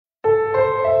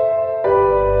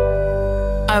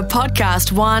A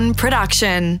Podcast One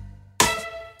production.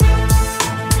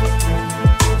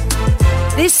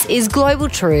 This is Global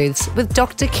Truths with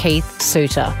Dr. Keith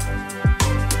Suter.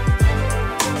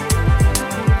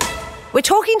 We're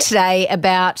talking today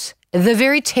about the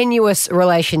very tenuous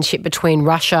relationship between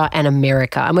Russia and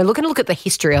America. And we're looking to look at the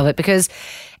history of it because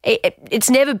it's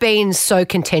never been so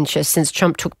contentious since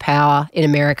Trump took power in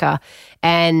America,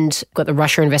 and got the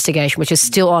Russia investigation, which is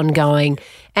still ongoing.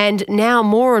 And now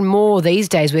more and more these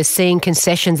days we're seeing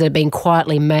concessions that have been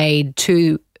quietly made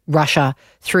to Russia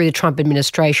through the Trump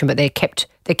administration, but they're kept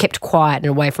quiet and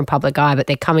away from public eye, but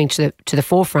they're coming to the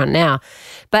forefront now.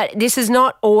 But this has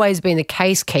not always been the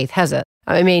case, Keith, has it?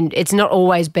 I mean, it's not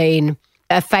always been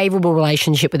a favourable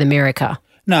relationship with America.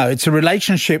 No, it's a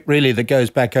relationship really that goes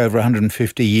back over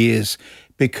 150 years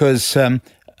because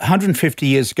 150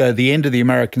 years ago, the end of the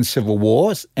American Civil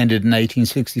War ended in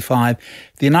 1865.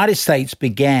 The United States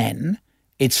began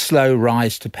its slow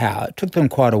rise to power. It took them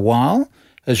quite a while.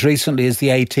 As recently as the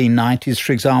 1890s,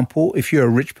 for example, if you're a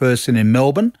rich person in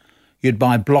Melbourne, you'd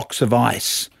buy blocks of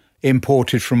ice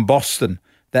imported from Boston,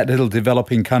 that little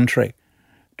developing country,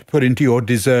 to put into your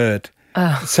dessert.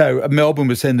 So Melbourne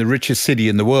was then the richest city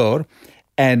in the world,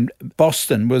 and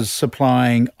Boston was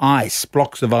supplying ice,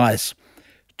 blocks of ice,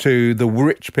 to the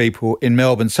rich people in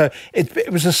Melbourne. So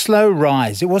it was a slow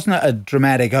rise. It wasn't a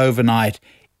dramatic overnight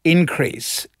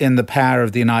increase in the power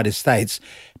of the United States.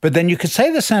 But then you could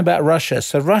say the same about Russia.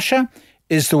 So Russia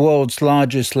is the world's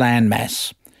largest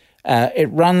landmass. It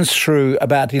runs through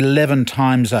about 11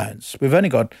 time zones. We've only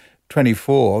got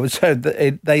 24, so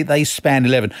they span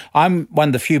 11. I'm one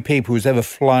of the few people who's ever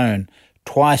flown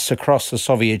twice across the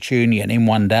Soviet Union in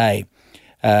one day.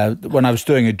 When I was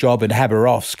doing a job in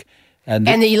Khabarovsk. And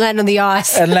then you land on the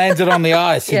ice. And landed on the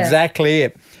ice, Yeah. Exactly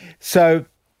it. So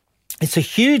it's a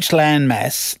huge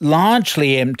landmass,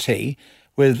 largely empty,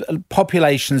 with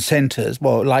population centres,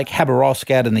 well, like Khabarovsk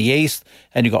out in the east,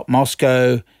 and you've got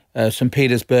Moscow, St.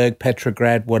 Petersburg,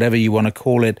 Petrograd, whatever you want to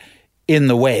call it, in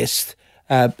the west.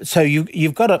 So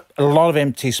you've got a lot of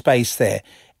empty space there.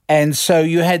 And so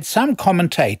you had some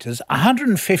commentators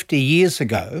 150 years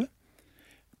ago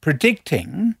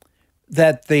predicting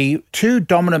that the two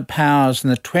dominant powers in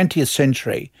the 20th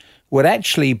century would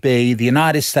actually be the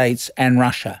United States and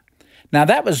Russia. Now,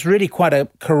 that was really quite a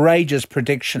courageous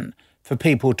prediction for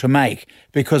people to make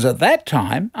because at that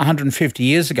time, 150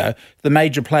 years ago, the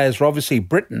major players were obviously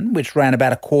Britain, which ran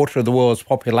about a quarter of the world's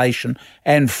population,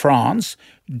 and France.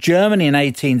 Germany in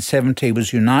 1870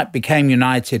 became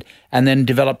united and then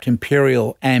developed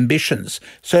imperial ambitions.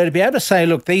 So to be able to say,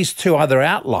 look, these two other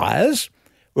outliers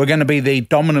were going to be the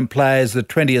dominant players of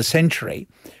the 20th century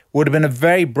would have been a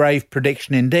very brave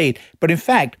prediction indeed. But in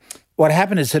fact, what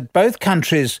happened is that both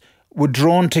countries were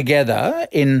drawn together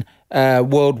in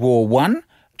World War I.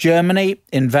 Germany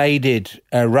invaded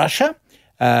Russia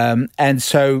and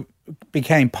so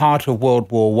became part of World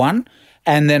War I.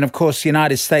 And then, of course, the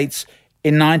United States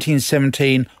in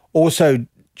 1917 also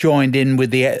joined in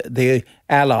with the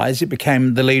Allies. It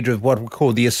became the leader of what we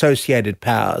call the Associated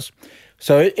Powers.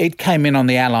 So it came in on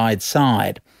the Allied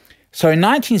side. So in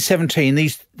 1917,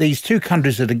 these two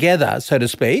countries are together, so to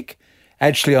speak,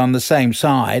 actually on the same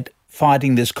side,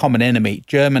 fighting this common enemy,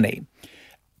 Germany.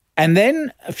 And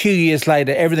then a few years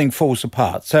later, everything falls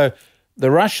apart. So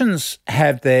the Russians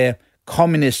have their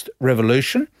communist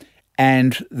revolution,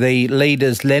 and the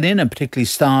leaders, Lenin and particularly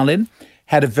Stalin,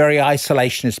 had a very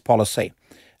isolationist policy.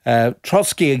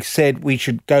 Trotsky said we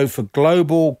should go for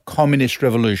global communist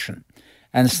revolution.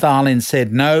 And Stalin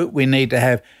said, no, we need to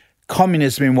have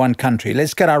communism in one country.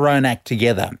 Let's get our own act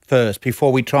together first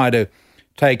before we try to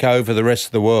take over the rest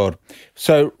of the world.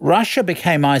 So Russia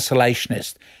became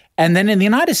isolationist. And then in the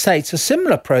United States, a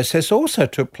similar process also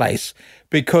took place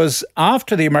because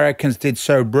after the Americans did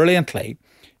so brilliantly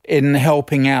in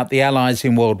helping out the Allies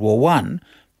in World War I,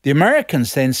 the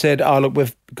Americans then said, oh, look,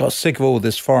 we've got sick of all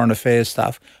this foreign affairs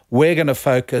stuff. We're going to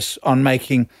focus on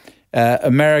making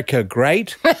America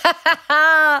great.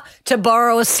 To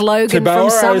borrow a slogan from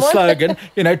someone.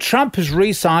 You know, Trump has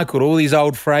recycled all these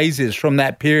old phrases from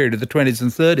that period of the 20s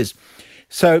and 30s.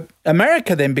 So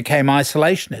America then became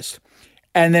isolationist.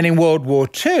 And then in World War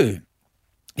II,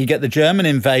 you get the German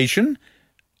invasion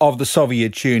of the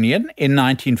Soviet Union in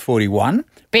 1941.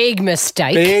 Big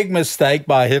mistake. Big mistake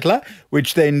by Hitler,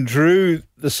 which then drew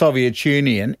the Soviet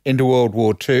Union into World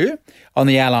War II on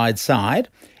the Allied side.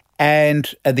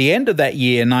 And at the end of that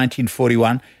year,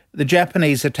 1941, the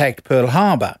Japanese attacked Pearl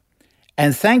Harbor.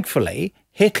 And thankfully,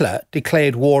 Hitler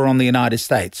declared war on the United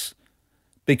States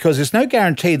because there's no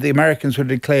guarantee the Americans would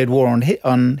have declared war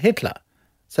on Hitler.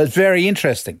 So it's very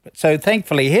interesting. So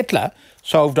thankfully, Hitler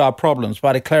solved our problems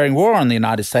by declaring war on the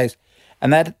United States,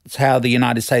 and that's how the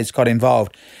United States got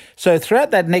involved. So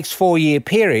throughout that next 4-year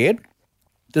period,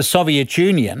 the Soviet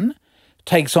Union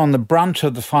takes on the brunt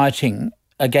of the fighting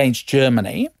against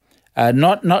Germany,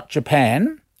 not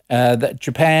Japan. That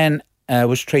Japan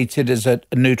was treated as a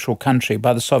neutral country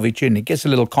by the Soviet Union. It gets a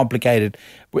little complicated.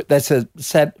 That's a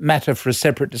sad matter for a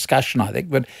separate discussion, I think.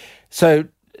 But so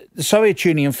the Soviet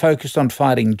Union focused on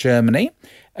fighting Germany,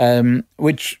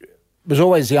 which was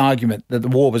always the argument that the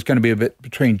war was going to be a bit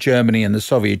between Germany and the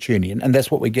Soviet Union, and that's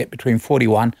what we get between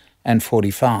 41 and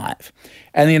 45.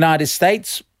 And the United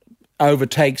States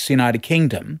overtakes the United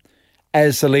Kingdom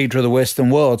as the leader of the Western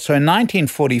world. So in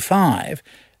 1945,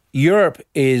 Europe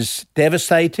is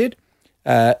devastated.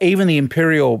 Even the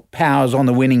imperial powers on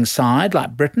the winning side,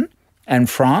 like Britain and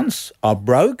France, are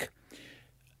broke.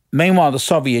 Meanwhile, the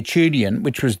Soviet Union,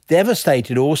 which was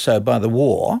devastated also by the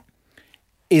war,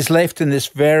 is left in this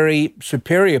very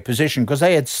superior position because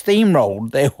they had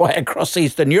steamrolled their way across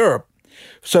Eastern Europe.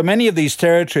 So many of these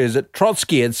territories that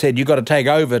Trotsky had said you've got to take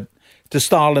over to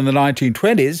Stalin in the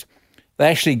 1920s, they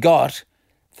actually got,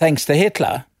 thanks to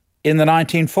Hitler, in the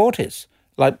 1940s,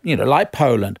 like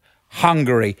Poland,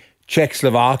 Hungary,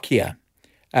 Czechoslovakia,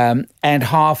 and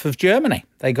half of Germany.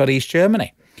 They got East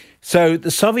Germany. So the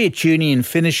Soviet Union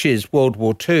finishes World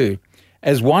War II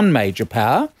as one major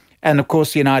power, and of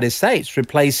course the United States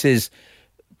replaces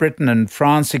Britain and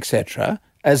France, etc.,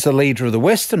 as the leader of the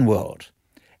Western world.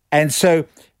 And so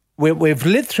we've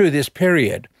lived through this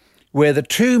period where the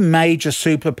two major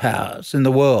superpowers in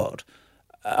the world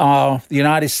are the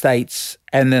United States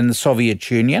and then the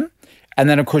Soviet Union. And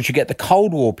then, of course, you get the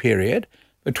Cold War period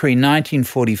between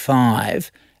 1945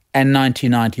 and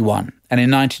 1991. And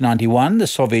in 1991, the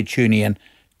Soviet Union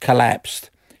collapsed.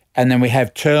 And then we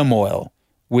have turmoil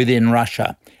within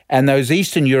Russia. And those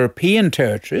Eastern European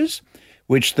territories,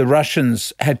 which the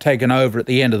Russians had taken over at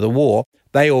the end of the war,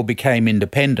 they all became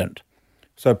independent.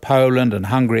 So Poland and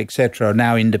Hungary, etc., are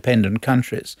now independent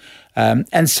countries.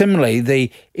 And similarly,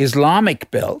 the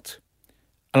Islamic belt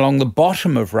along the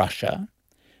bottom of Russia,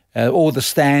 or the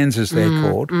stands as they're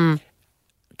called,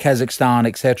 Kazakhstan,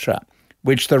 etc.,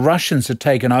 which the Russians had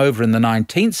taken over in the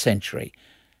 19th century,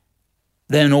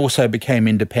 then also became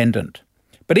independent.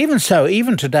 But even so,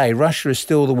 even today, Russia is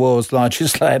still the world's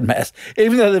largest landmass.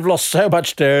 Even though they've lost so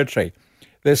much territory,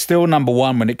 they're still number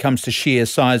one when it comes to sheer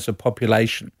size of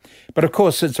population. But of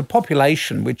course, it's a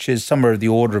population which is somewhere of the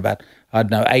order of about,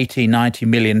 80, 90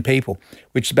 million people,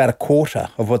 which is about a quarter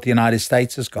of what the United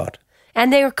States has got.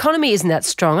 And their economy isn't that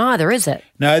strong either, is it?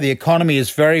 No, the economy is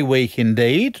very weak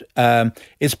indeed.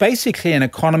 It's basically an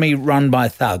economy run by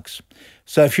thugs.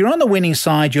 So if you're on the winning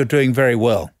side, you're doing very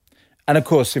well. And of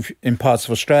course, if in parts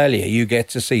of Australia, you get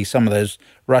to see some of those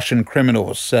Russian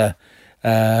criminals who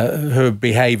are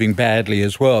behaving badly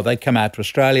as well. They come out to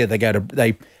Australia,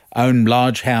 they own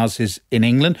large houses in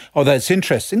England. Although it's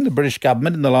interesting, the British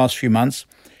government in the last few months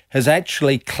has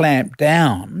actually clamped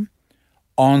down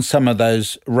on some of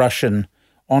those Russian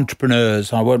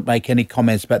entrepreneurs. I won't make any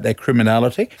comments about their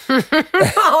criminality.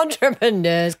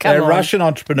 Entrepreneurs, come on. They're Russian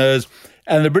entrepreneurs.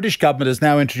 And the British government has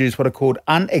now introduced what are called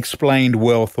unexplained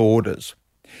wealth orders.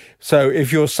 So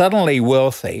if you're suddenly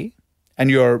wealthy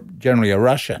and you're generally a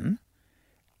Russian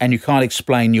and you can't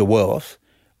explain your wealth,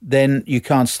 then you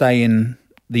can't stay in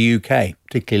the UK,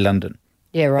 particularly London.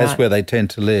 Yeah, right. That's where they tend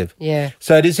to live. Yeah.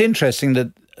 So it is interesting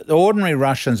that the ordinary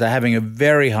Russians are having a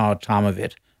very hard time of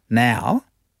it now,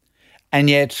 and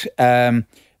yet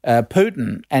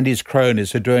Putin and his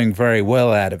cronies are doing very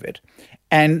well out of it.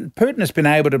 And Putin has been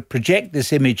able to project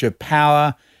this image of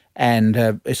power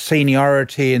and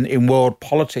seniority in world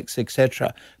politics,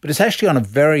 etc. But it's actually on a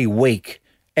very weak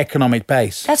economic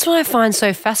base. That's what I find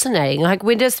so fascinating. Like,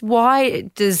 why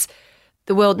does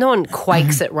the world, no one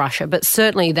quakes at Russia, but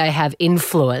certainly they have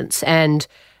influence and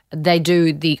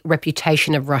the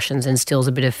reputation of Russians instills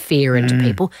a bit of fear into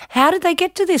people. How did they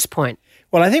get to this point?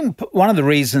 Well, I think one of the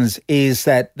reasons is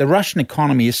that the Russian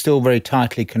economy is still very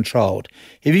tightly controlled.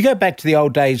 If you go back to the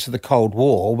old days of the Cold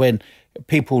War, when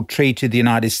people treated the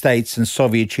United States and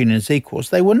Soviet Union as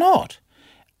equals, they were not.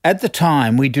 At the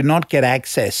time, we did not get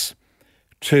access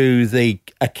to the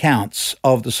accounts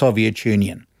of the Soviet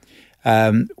Union.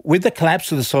 With the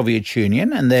collapse of the Soviet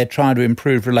Union, and they're trying to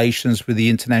improve relations with the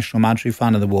International Monetary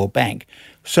Fund and the World Bank,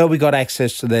 so we got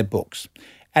access to their books.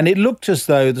 And it looked as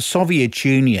though the Soviet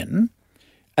Union,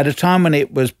 at a time when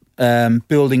it was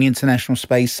building international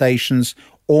space stations,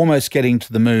 almost getting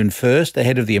to the moon first,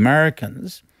 ahead of the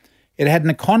Americans, it had an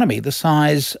economy the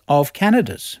size of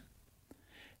Canada's.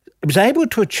 It was able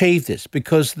to achieve this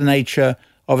because of the nature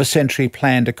of a centrally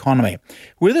planned economy.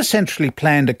 With a centrally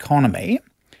planned economy,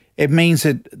 it means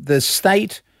that the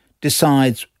state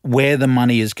decides where the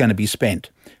money is going to be spent.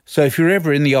 So if you're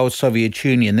ever in the old Soviet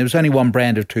Union, there was only one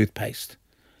brand of toothpaste.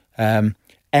 And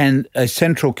a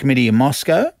central committee in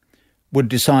Moscow would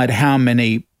decide how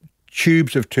many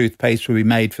tubes of toothpaste would be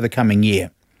made for the coming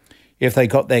year. If they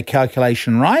got their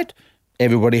calculation right,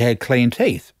 everybody had clean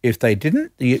teeth. If they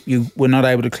didn't, you were not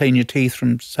able to clean your teeth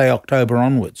from, say, October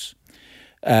onwards.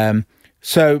 But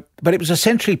it was a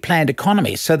centrally planned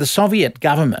economy. So the Soviet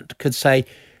government could say,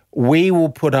 we will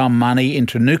put our money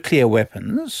into nuclear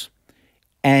weapons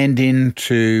and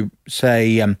into,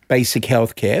 say, basic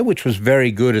healthcare, which was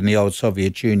very good in the old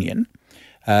Soviet Union.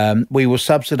 We will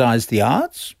subsidise the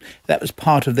arts. That was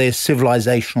part of their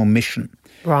civilizational mission.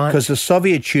 Right. Because the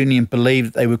Soviet Union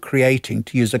believed they were creating,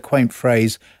 to use a quaint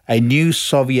phrase, a new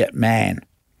Soviet man.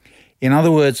 In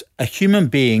other words, a human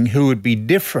being who would be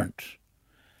different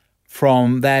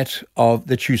from that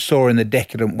you saw in the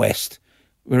decadent West.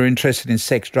 We were interested in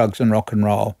sex, drugs and rock and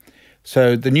roll.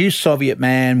 So the new Soviet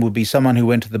man would be someone who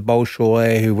went to the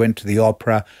Bolshoi, who went to the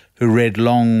opera, who read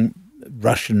long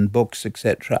Russian books,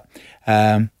 etc.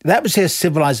 That was their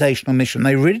civilizational mission.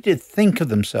 They really did think of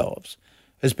themselves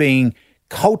as being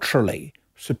culturally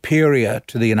superior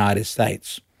to the United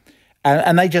States.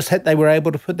 And they were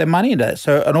able to put their money into it.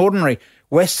 So an ordinary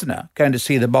Westerner going to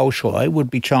see the Bolshoi would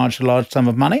be charged a large sum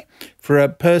of money. For a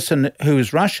person who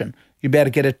is Russian, you'd be able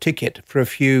to get a ticket for a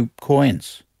few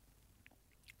coins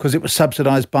because it was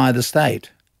subsidized by the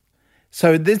state.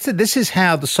 So this is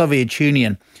how the Soviet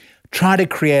Union tried to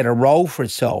create a role for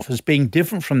itself as being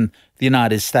different from the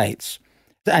United States.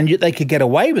 And yet they could get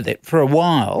away with it for a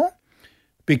while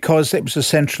because it was a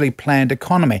centrally planned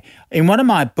economy. In one of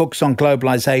my books on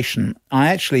globalization, I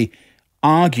actually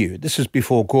argued, this is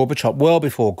before Gorbachev, well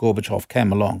before Gorbachev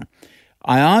came along,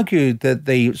 I argued that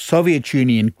the Soviet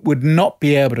Union would not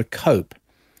be able to cope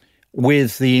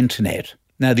with the internet.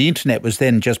 Now, the internet was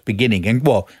then just beginning, and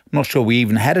I'm not sure we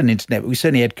even had an internet, but we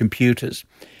certainly had computers.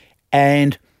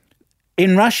 And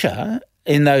in Russia,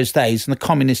 in those days, in the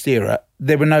communist era,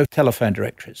 there were no telephone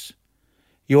directories.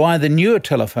 You either knew a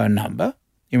telephone number,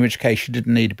 in which case you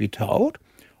didn't need to be told,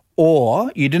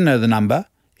 or you didn't know the number,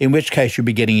 in which case you'd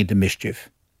be getting into mischief.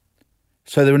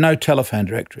 So there were no telephone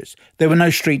directories. There were no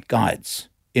street guides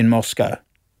in Moscow.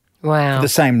 Wow. For the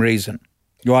same reason.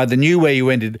 You either knew where you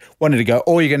wanted to go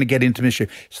or you're going to get into mischief.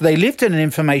 So they lived in an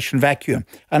information vacuum.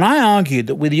 And I argued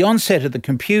that with the onset of the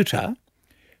computer,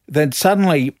 then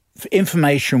suddenly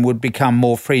information would become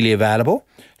more freely available.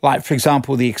 Like, for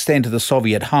example, the extent of the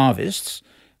Soviet harvests,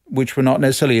 which were not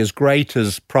necessarily as great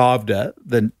as Pravda,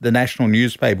 the national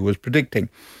newspaper, was predicting.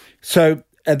 So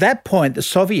at that point, the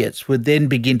Soviets would then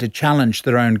begin to challenge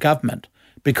their own government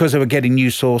because they were getting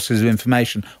new sources of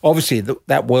information. Obviously,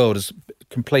 that world is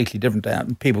completely different now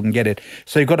and people can get it.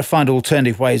 So you've got to find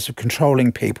alternative ways of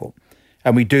controlling people.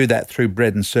 And we do that through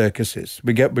bread and circuses.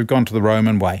 We've gone to the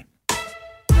Roman way.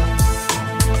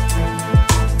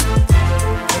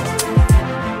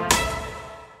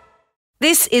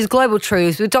 This is Global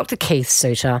Truths with Dr. Keith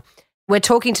Suter. We're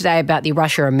talking today about the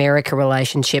Russia-America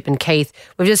relationship. And Keith,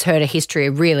 we've just heard a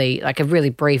really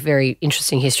brief, very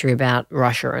interesting history about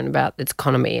Russia and about its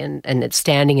economy and its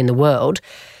standing in the world.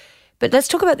 But let's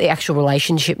talk about the actual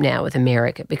relationship now with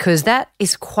America, because that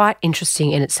is quite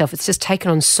interesting in itself. It's just taken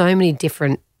on so many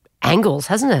different angles,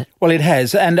 hasn't it? Well, it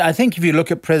has. And I think if you look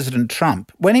at President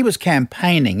Trump, when he was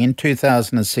campaigning in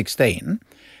 2016,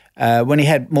 when he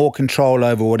had more control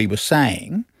over what he was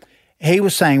saying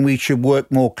we should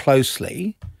work more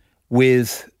closely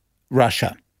with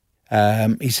Russia.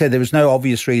 He said there was no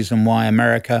obvious reason why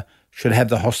America should have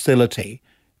the hostility,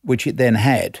 which it then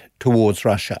had, towards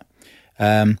Russia.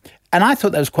 And I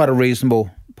thought that was quite a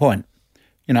reasonable point.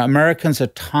 You know, Americans are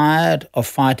tired of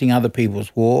fighting other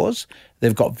people's wars.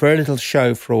 They've got very little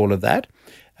show for all of that.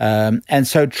 And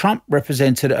so Trump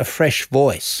represented a fresh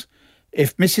voice.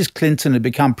 If Mrs. Clinton had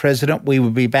become president, we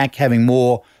would be back having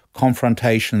more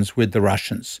confrontations with the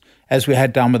Russians, as we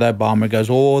had done with Obama. It goes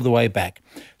all the way back.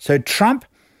 So Trump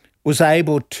was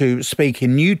able to speak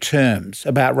in new terms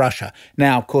about Russia.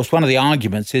 Now, of course, one of the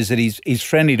arguments is that he's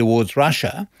friendly towards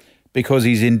Russia because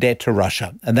he's in debt to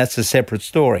Russia, and that's a separate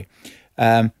story.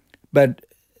 But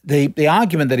the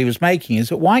argument that he was making is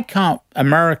that why can't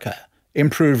America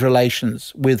improve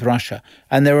relations with Russia?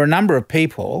 And there were a number of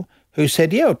people who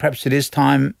said, yeah, well, perhaps it is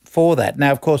time for that.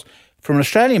 Now, of course, from an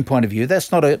Australian point of view,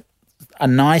 that's not a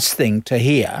nice thing to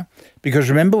hear, because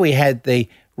remember we had the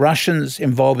Russians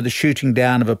involved with the shooting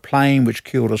down of a plane which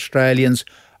killed Australians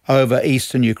over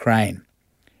eastern Ukraine.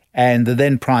 And the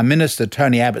then Prime Minister,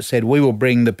 Tony Abbott, said, we will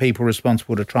bring the people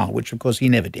responsible to trial, which, of course, he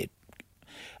never did.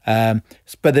 But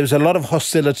there was a lot of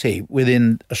hostility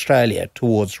within Australia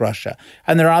towards Russia.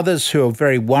 And there are others who are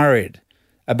very worried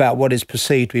about what is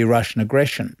perceived to be Russian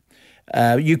aggression.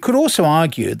 You could also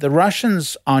argue the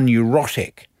Russians are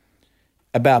neurotic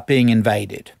about being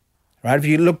invaded. Right? If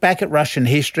you look back at Russian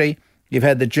history, you've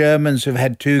had the Germans who've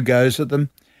had 2 goes at them.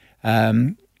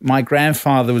 My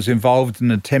grandfather was involved in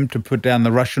an attempt to put down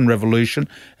the Russian Revolution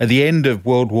at the end of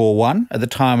World War I. At the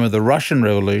time of the Russian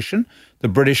Revolution, the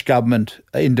British government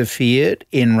interfered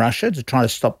in Russia to try to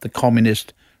stop the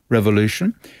communist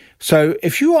revolution. So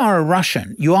if you are a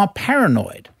Russian, you are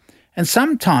paranoid. And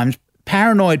sometimes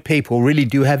paranoid people really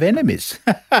do have enemies.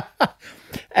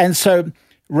 And so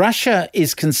Russia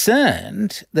is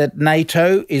concerned that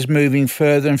NATO is moving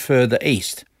further and further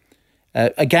east.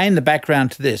 Again, the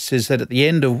background to this is that at the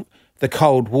end of the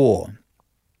Cold War,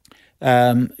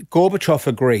 Gorbachev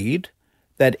agreed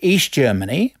that East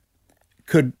Germany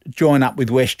could join up with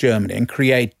West Germany and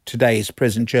create today's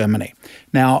present Germany.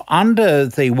 Now, under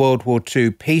the World War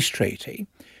II peace treaty,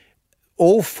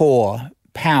 all 4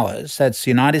 powers, that's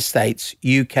the United States,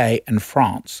 UK and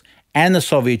France, and the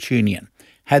Soviet Union,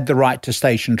 had the right to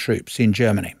station troops in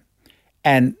Germany.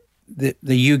 And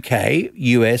the UK,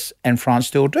 US and France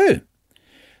still do.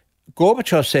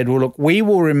 Gorbachev said, well, look, we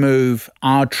will remove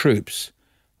our troops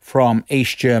from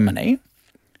East Germany,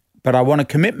 but I want a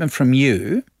commitment from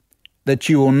you that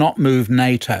you will not move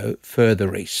NATO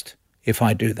further east if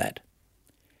I do that.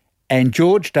 And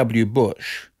George W.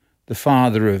 Bush, the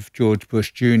father of George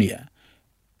Bush Jr.,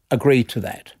 agreed to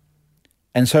that.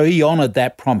 And so he honoured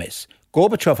that promise.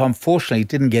 Gorbachev, unfortunately,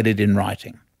 didn't get it in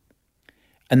writing.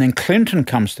 And then Clinton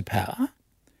comes to power,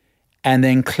 and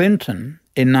then Clinton,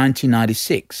 in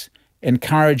 1996,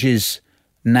 encourages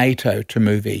NATO to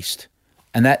move east.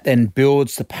 And that then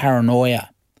builds the paranoia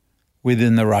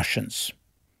within the Russians.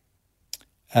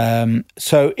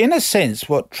 So in a sense,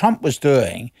 what Trump was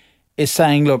doing is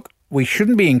saying, look, we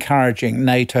shouldn't be encouraging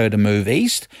NATO to move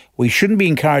east. We shouldn't be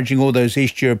encouraging all those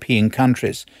East European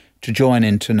countries to join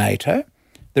into NATO.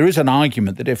 There is an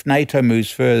argument that if NATO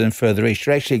moves further and further east,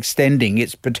 you're actually extending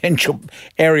its potential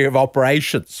area of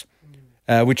operations,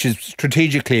 which is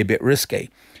strategically a bit risky.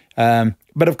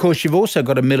 But of course, you've also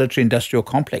got a military-industrial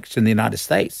complex in the United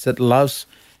States that loves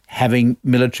having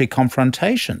military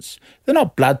confrontations. They're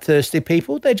not bloodthirsty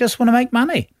people. They just want to make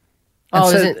money.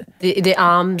 And is it the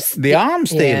arms? The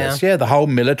arms dealers, the whole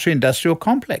military-industrial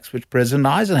complex, which President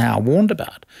Eisenhower warned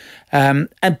about.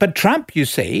 But Trump, you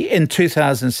see, in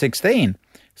 2016,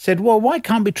 said, well, why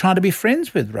can't we try to be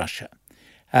friends with Russia?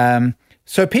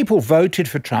 So people voted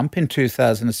for Trump in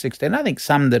 2016. I think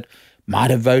some that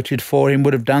might have voted for him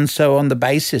would have done so on the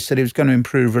basis that he was going to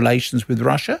improve relations with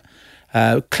Russia.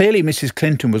 Clearly, Mrs.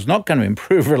 Clinton was not going to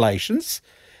improve relations.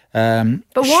 But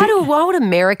why would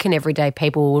American everyday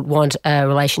people want a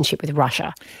relationship with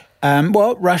Russia?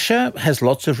 Well, Russia has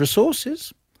lots of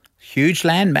resources, huge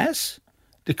landmass,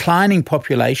 declining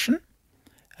population,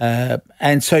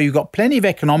 and so you've got plenty of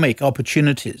economic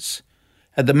opportunities.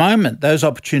 At the moment, those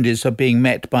opportunities are being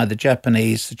met by the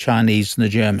Japanese, the Chinese and the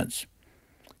Germans.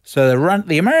 So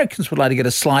the Americans would like to get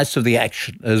a slice of the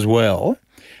action as well.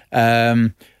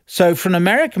 So from an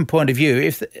American point of view,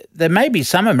 if there may be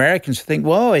some Americans who think,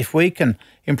 well, if we can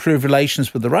improve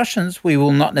relations with the Russians, we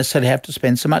will not necessarily have to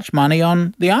spend so much money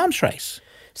on the arms race.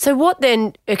 So what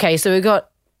then? Okay, so we've got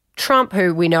Trump,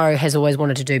 who we know has always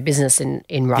wanted to do business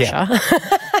in Russia,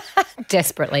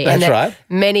 desperately. That's right.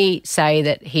 Many say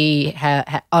that he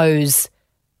Putin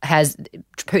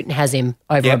has him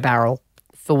over a barrel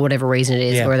for whatever reason it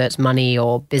is, whether it's money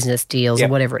or business deals or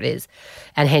whatever it is,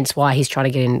 and hence why he's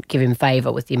trying to give him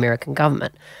favour with the American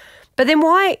government. But then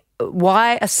why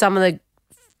are some of the,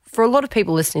 for a lot of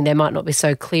people listening, they might not be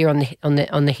so clear on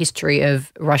the history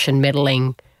of Russian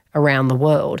meddling around the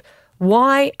world.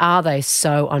 Why are they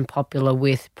so unpopular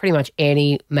with pretty much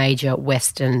any major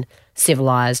Western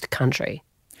civilized country?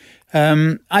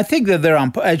 I think that they're,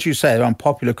 as you say, they're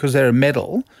unpopular because they're a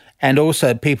meddle. And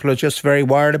also people are just very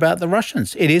worried about the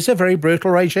Russians. It is a very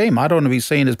brutal regime. I don't want to be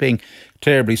seen as being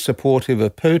terribly supportive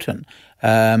of Putin.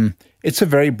 It's a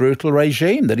very brutal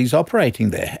regime that he's operating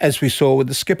there, as we saw with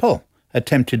the Skripal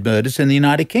attempted murders in the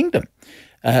United Kingdom.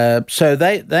 So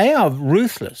they are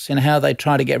ruthless in how they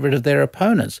try to get rid of their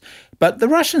opponents. But the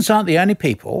Russians aren't the only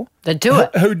people that do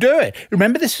it. Who do it.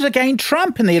 Remember, this was against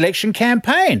Trump in the election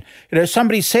campaign.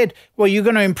 Somebody said, well, you're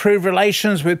going to improve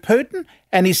relations with Putin?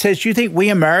 And he says, do you think we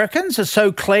Americans are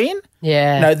so clean?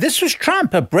 Yeah. No, this was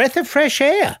Trump, a breath of fresh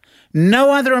air.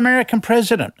 No other American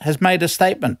president has made a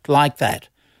statement like that.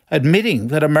 admitting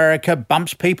that America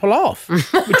bumps people off,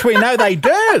 which we know they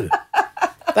do.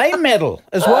 They meddle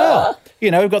as well.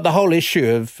 We've got the whole issue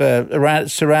of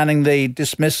surrounding the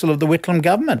dismissal of the Whitlam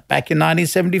government back in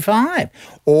 1975.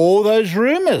 All those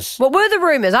rumours. What were the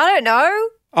rumours? I don't know.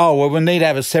 Oh, well, we'll need to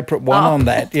have a separate one on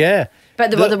that, yeah.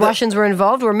 But the Russians were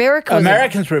involved, or America?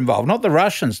 Americans were involved, not the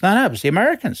Russians. No, it was the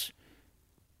Americans.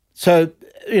 So,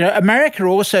 America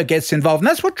also gets involved. And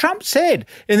that's what Trump said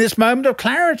in this moment of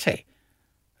clarity.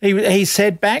 He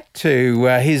said back to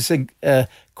his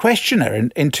questioner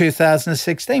in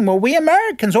 2016, well, we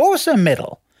Americans also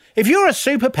meddle. If you're a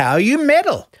superpower, you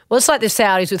meddle. Well, it's like the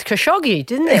Saudis with Khashoggi,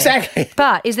 didn't it? Exactly.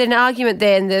 But is there an argument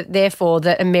then, therefore,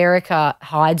 that America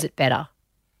hides it better?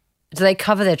 Do they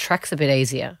cover their tracks a bit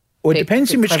easier? Well, it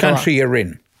depends in which country you're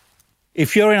in.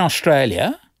 If you're in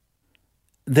Australia,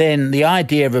 then the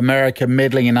idea of America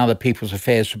meddling in other people's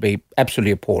affairs would be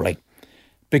absolutely appalling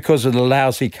because of the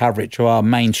lousy coverage of our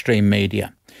mainstream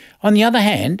media. On the other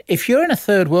hand, if you're in a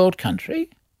third world country,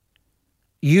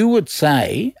 you would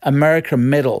say America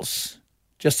meddles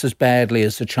just as badly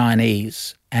as the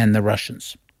Chinese and the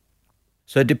Russians.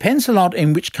 So it depends a lot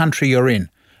in which country you're in.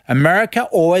 America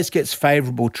always gets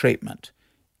favourable treatment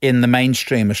in the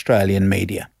mainstream Australian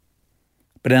media.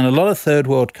 But in a lot of third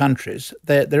world countries,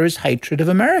 there is hatred of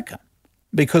America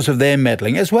because of their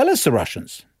meddling, as well as the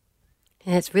Russians.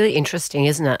 Yeah, it's really interesting,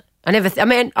 isn't it?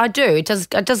 I do. It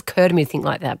does occur to me to think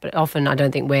like that, but often I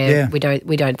don't think we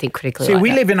don't think critically. See, like we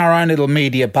that. live in our own little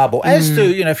media bubble. As do,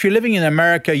 if you're living in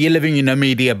America, you're living in a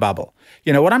media bubble.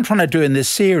 What I'm trying to do in this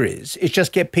series is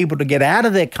just get people to get out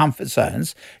of their comfort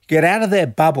zones, get out of their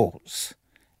bubbles,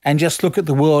 and just look at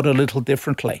the world a little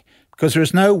differently. Because there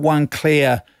is no one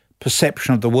clear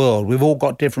perception of the world. We've all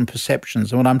got different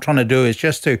perceptions. And what I'm trying to do is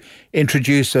just to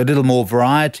introduce a little more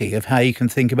variety of how you can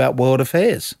think about world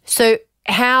affairs. So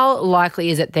how likely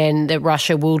is it then that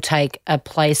Russia will take a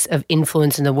place of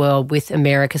influence in the world with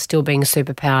America still being a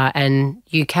superpower and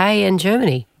UK and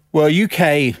Germany? Well,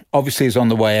 UK obviously is on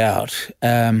the way out,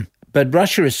 but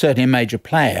Russia is certainly a major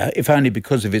player, if only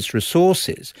because of its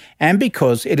resources and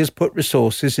because it has put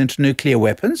resources into nuclear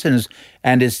weapons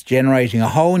and is generating a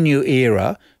whole new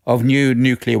era of new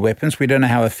nuclear weapons. We don't know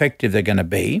how effective they're going to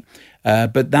be,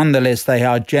 but nonetheless they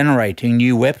are generating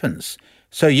new weapons.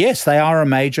 So yes, they are a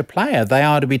major player. They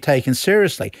are to be taken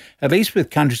seriously. At least with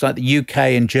countries like the UK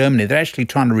and Germany, they're actually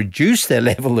trying to reduce their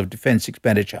level of defence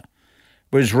expenditure.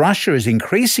 Whereas Russia is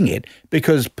increasing it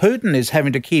because Putin is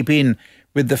having to keep in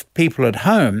with the people at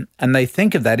home, and they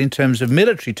think of that in terms of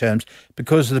military terms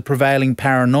because of the prevailing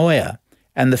paranoia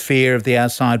and the fear of the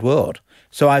outside world.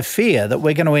 So I fear that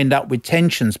we're going to end up with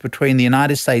tensions between the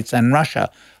United States and Russia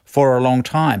for a long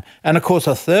time. And of course,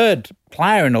 a third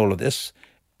player in all of this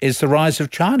is the rise of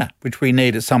China, which we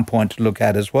need at some point to look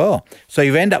at as well. So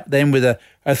you end up then with a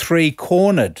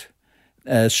three-cornered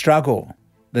struggle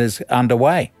that's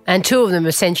underway. And two of them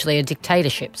essentially are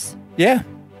dictatorships. Yeah.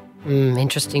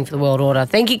 Interesting for the world order.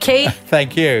 Thank you, Keith.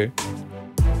 Thank you.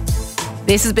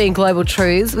 This has been Global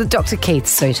Truths with Dr. Keith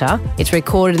Suter. It's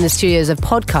recorded in the studios of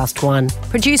Podcast One.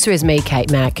 Producer is me,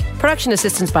 Kate Mack. Production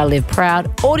assistance by Liv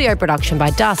Proud. Audio production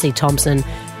by Darcy Thompson.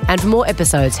 And for more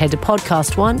episodes, head to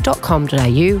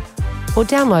podcastone.com.au or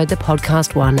download the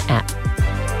Podcast One app.